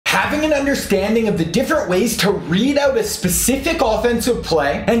Having an understanding of the different ways to read out a specific offensive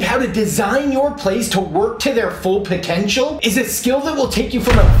play and how to design your plays to work to their full potential is a skill that will take you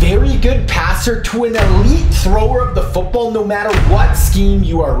from a very good passer to an elite thrower of the football no matter what scheme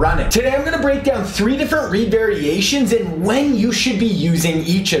you are running. Today I'm going to break down 3 different read variations and when you should be using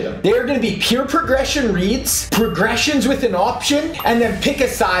each of them. They are going to be pure progression reads, progressions with an option, and then pick a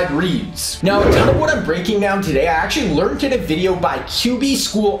side reads. Now a ton of what I'm breaking down today I actually learned in a video by QB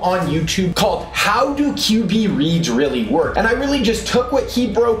School on YouTube called How Do QB Reads Really Work? And I really just took what he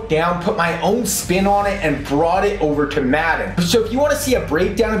broke down, put my own spin on it, and brought it over to Madden. So if you want to see a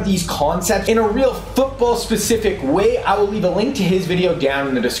breakdown of these concepts in a real football specific way, I will leave a link to his video down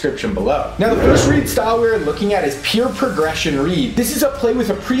in the description below. Now the first read style we're looking at is pure progression read. This is a play with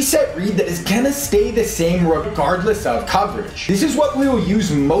a preset read that is gonna stay the same regardless of coverage. This is what we will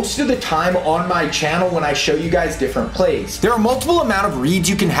use most of the time on my channel when I show you guys different plays. There are multiple amount of reads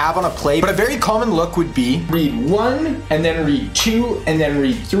you can have on a play, but a very common look would be read 1 and then read 2 and then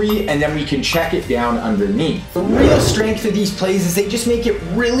read 3 and then we can check it down underneath. The real strength of these plays is they just make it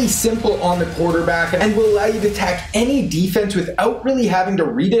really simple on the quarterback and will allow you to attack any defense without really having to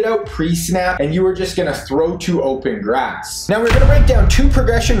read it out pre-snap, and you are just gonna throw to open grass. Now we're gonna break down 2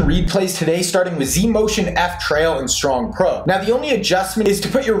 progression read plays today, starting with Z motion, F trail, and strong pro. Now the only adjustment is to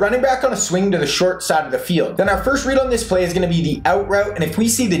put your running back on a swing to the short side of the field. Then our first read on this play is gonna be the out route, and if we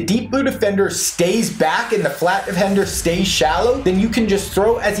see the deep blue defender stays back and the flat defender stays shallow, then you can just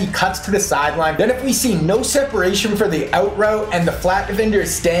throw as he cuts to the sideline. Then if we see no separation for the out route and the flat defender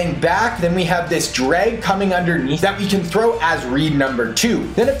is staying back, then we have this drag coming underneath that we can throw as read number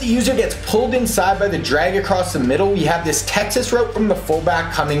 2. Then if the user gets pulled inside by the drag across the middle, we have this Texas route from the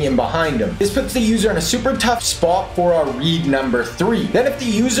fullback coming in behind him. This puts the user in a super tough spot for our read number 3. Then if the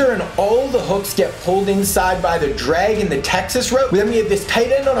user and all the hooks get pulled inside by the drag and the Texas route, then we have this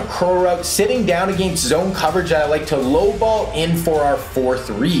tight end on a curl route sitting down against zone coverage that I like to low ball in for our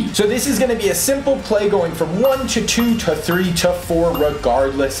 4th read. So this is going to be a simple play going from 1 to 2 to 3 to 4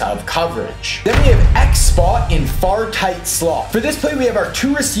 regardless of coverage. Then we have X spot in far tight slot. For this play we have our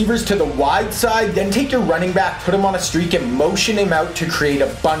 2 receivers to the wide side, then take your running back, put him on a streak, and motion him out to create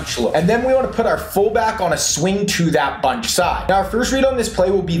a bunch look. And then we want to put our fullback on a swing to that bunch side. Now our first read on this play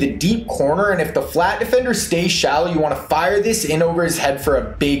will be the deep corner, and if the flat defender stays shallow, you want to fire this in over his head for a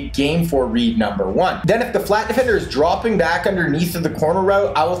big gain for read number 1. Then if the flat defender is dropping back underneath of the corner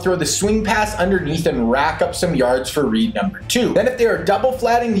route, I will throw the swing pass underneath and rack up some yards for read number 2. Then if they are double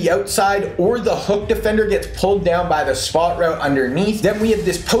flatting the outside or the hook defender gets pulled down by the spot route underneath, then we have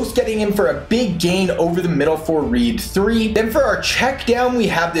this post getting in for a big gain over the middle for read 3. Then for our check down, we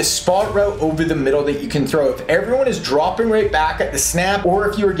have this spot route over the middle that you can throw if everyone is dropping right back at the snap or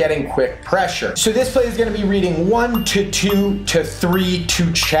if you are getting quick pressure. So this play is going to be reading 1 to 2 to 3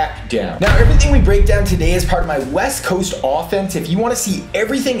 to check down. Now everything we break down today is part of my West Coast offense. If you want to see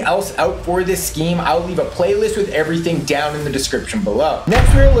everything else out for this scheme, I'll leave a playlist with everything down in the description below.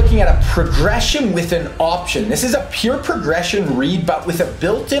 Next we're looking at a progression with an option. This is a pure progression read but with a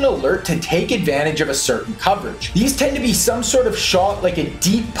built-in alert to take advantage of a certain coverage. These tend to be some sort of shot like a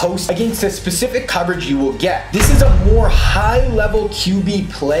deep post against a specific coverage you will get. This is a more high-level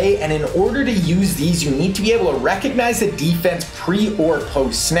QB play, and in order to use these you need to be able to recognize the defense pre or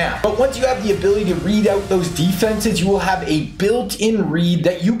post snap. But once you have the ability to read out those defenses, you will have a built-in read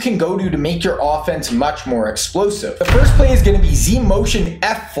that you can go to make your offense much more explosive. The first play is going to be Z motion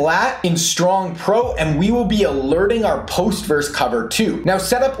F flat in strong pro, and we will be alerting our post versus cover 2. Now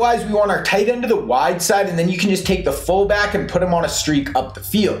setup wise, we want our tight end to the wide side, and then you can just take the fullback and put him on a streak up the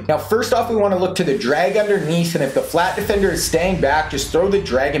field. Now first off, we want to look to the drag underneath, and if the flat defender is staying back, just throw the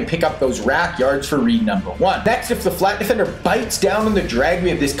drag and pick up those rack yards for read number 1. Next, if the flat defender bites down on the drag, we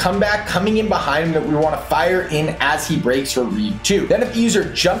have this comeback coming in behind him that we want to fire in as he breaks for read 2. Then if the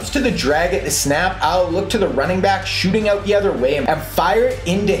user jumps to the drag at the snap, I'll look to the running back shooting out the other way and fire it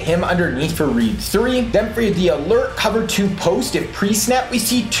into him underneath for read 3. Then for the alert cover 2 post, if pre-snap we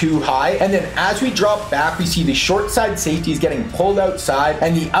see too high, and then as we drop back we see the short side safety is getting pulled outside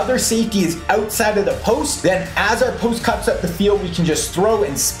and the other safety is outside of the post, then as our post cuts up the field, we can just throw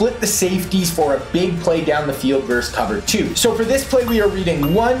and split the safeties for a big play down the field versus cover 2. So for this play we are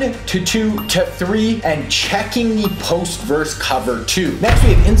reading 1 to 2 to 3 and checking the post versus cover 2. Next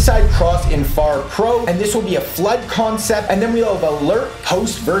we have inside cross in far pro, and this will be a flood concept, and then we'll have alert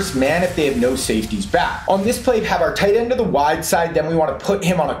post versus man if they have no safeties back. On this play we have our tight end to the wide side, then we want to put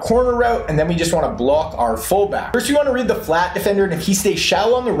him on a corner route, and then we just want to block our fullback. First we want to read the flat defender, and if he stays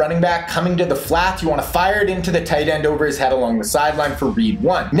shallow on the running back coming to the flat, you want to fire it into the tight end over his head along the sideline for read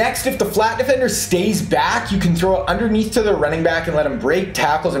 1. Next, if the flat defender stays back, you can throw it underneath to the running back and let let them break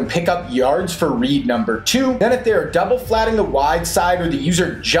tackles and pick up yards for read number 2. Then if they're double flatting the wide side or the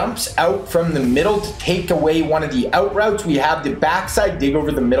user jumps out from the middle to take away one of the out routes, we have the backside dig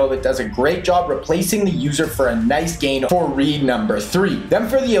over the middle that does a great job replacing the user for a nice gain for read number 3. Then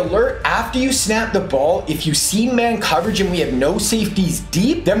for the alert, after you snap the ball, if you see man coverage and we have no safeties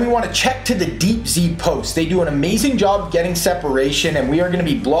deep, then we want to check to the deep Z post. They do an amazing job of getting separation, and we are going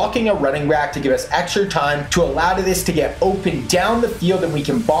to be blocking a running back to give us extra time to allow this to get open down the field, and we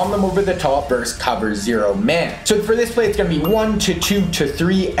can bomb them over the top versus cover 0 man. So for this play, it's going to be 1 to 2 to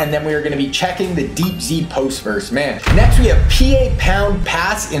 3, and then we are going to be checking the deep Z post versus man. Next, we have PA pound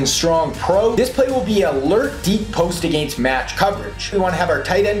pass in strong pro. This play will be alert deep post against match coverage. We want to have our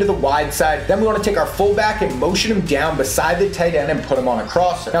tight end to the wide side. Then we want to take our fullback and motion him down beside the tight end and put him on a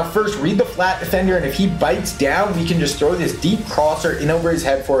crosser. Now first, read the flat defender, and if he bites down, we can just throw this deep crosser in over his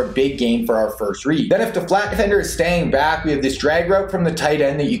head for a big gain for our first read. Then if the flat defender is staying back, we have this drag route from the tight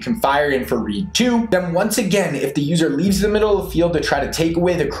end that you can fire in for read 2. Then once again, if the user leaves the middle of the field to try to take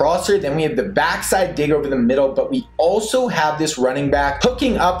away the crosser, then we have the backside dig over the middle, but we also have this running back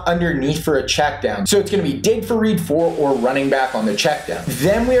hooking up underneath for a check down. So it's going to be dig for read 4 or running back on the check down.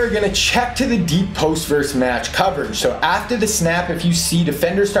 Then we are going to check to the deep post versus match coverage. So after the snap, if you see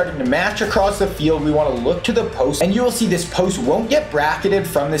defenders starting to match across the field, we want to look to the post, and you will see this post won't get bracketed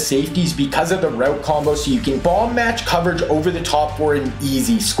from the safeties because of the route combo, so you can bomb match coverage over the top for an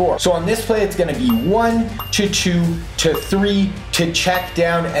easy score. So on this play, it's going to be 1 to 2 to 3 to check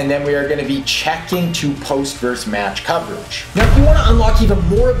down, and then we are going to be checking to post versus match coverage. Now, if you want to unlock even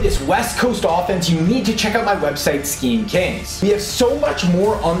more of this West Coast offense, you need to check out my website, Scheme Kings. We have so much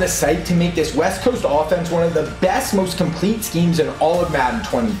more on the site to make this West Coast offense one of the best, most complete schemes in all of Madden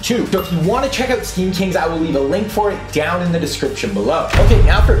 22. So if you want to check out Scheme Kings, I will leave a link for it down in the description below. Okay,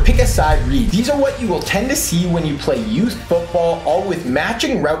 now for pick a side read. These are what you will tend to see when you play youth football, all with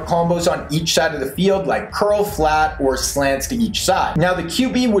matching route combos on each side of the field, like curl flat or slants to each side. Now the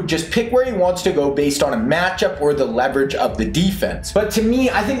QB would just pick where he wants to go based on a matchup or the leverage of the defense. But to me,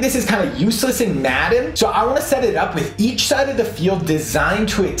 I think this is kind of useless in Madden, so I want to set it up with each side of the field designed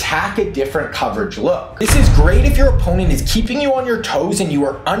to attack a different coverage look. This is great if your opponent is keeping you on your toes and you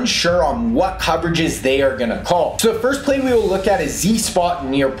are unsure on what coverages they are going to call. So the first play we will look at is Z spot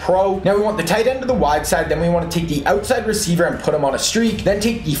near pro. Now we want the tight end to the wide side, then we want to take the outside receiver and put him on a streak, then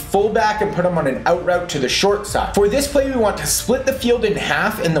take the fullback and put him on an out route to the short side. For this play, we want to split the field in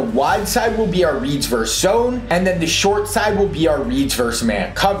half, and the wide side will be our reads versus zone, and then the short side will be our reads versus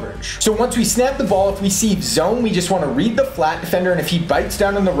man coverage. So once we snap the ball, if we see zone, we just want to read the flat defender, and if he bites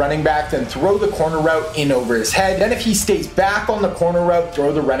down on the running back, then throw the corner route in over his head. Then if he stays back on the corner route,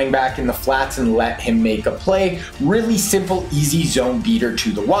 throw the running back in the flats and let him make a play. Really simple, easy zone beater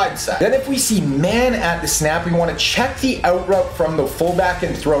to the wide side. Then if we see man at the snap, we want to check the out route from the fullback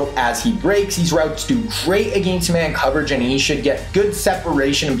and throw as he breaks. These routes do great against man coverage, and he should get good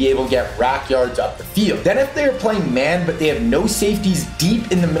separation and be able to get rack yards up the field. Then if they're playing man but they have no safeties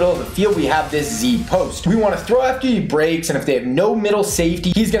deep in the middle of the field, we have this Z post. We want to throw after he breaks, and if they have no middle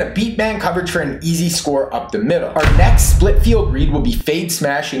safety, he's going to beat man coverage for an easy score up the middle. Our next split field read will be fade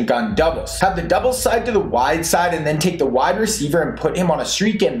smash and gun doubles. Have the double side to the wide side, and then take the wide receiver and put him on a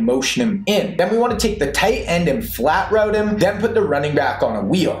streak and motion him in. Then we want to take the tight end and flat route him, then put the running back on a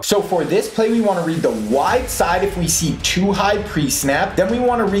wheel. So for this play, we want to read the wide side if we see 2 high pre-snap. Then we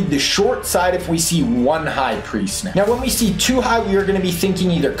want to read the short side if we see 1 high pre-snap. Now when we see 2 high, we are going to be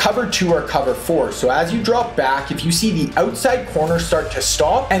thinking either cover 2 or cover 4. So as you drop back, if you see the outside corner start to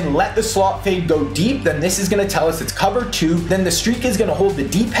stop and let the slot fade go deep, then this is going to tell us it's cover 2. Then the streak is going to hold the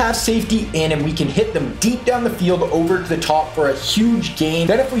deep half safety in, and we can hit them deep down the field over to the top for a huge gain.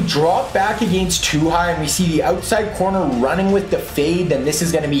 Then if we drop back against 2 high and we see the outside corner running with the fade, then this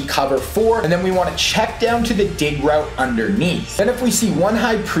is going to be cover 4. And then we want to check down to the dig route underneath. Then if we see 1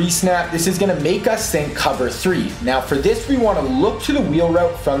 high pre-snap, this is going to make us think cover 3. Now for this, we want to look to the wheel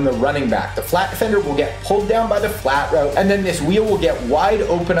route from the running back. The flat defender will get pulled down by the flat route, and then this wheel will get wide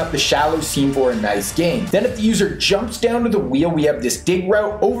open up the shallow seam for a nice gain. Then if the user jumps down to the wheel, we have this dig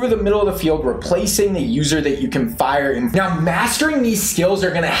route over the middle of the field, replacing the user that you can fire in. Now mastering these skills are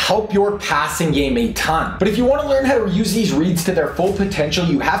going to help your passing game a ton. But if you want to learn how to use these reads to their full potential,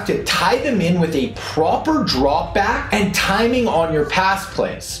 you have to tie them in with a proper drop back and timing on your pass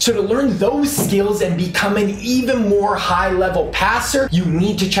plays. So to learn those skills and become an even more high level passer, you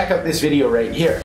need to check out this video right here.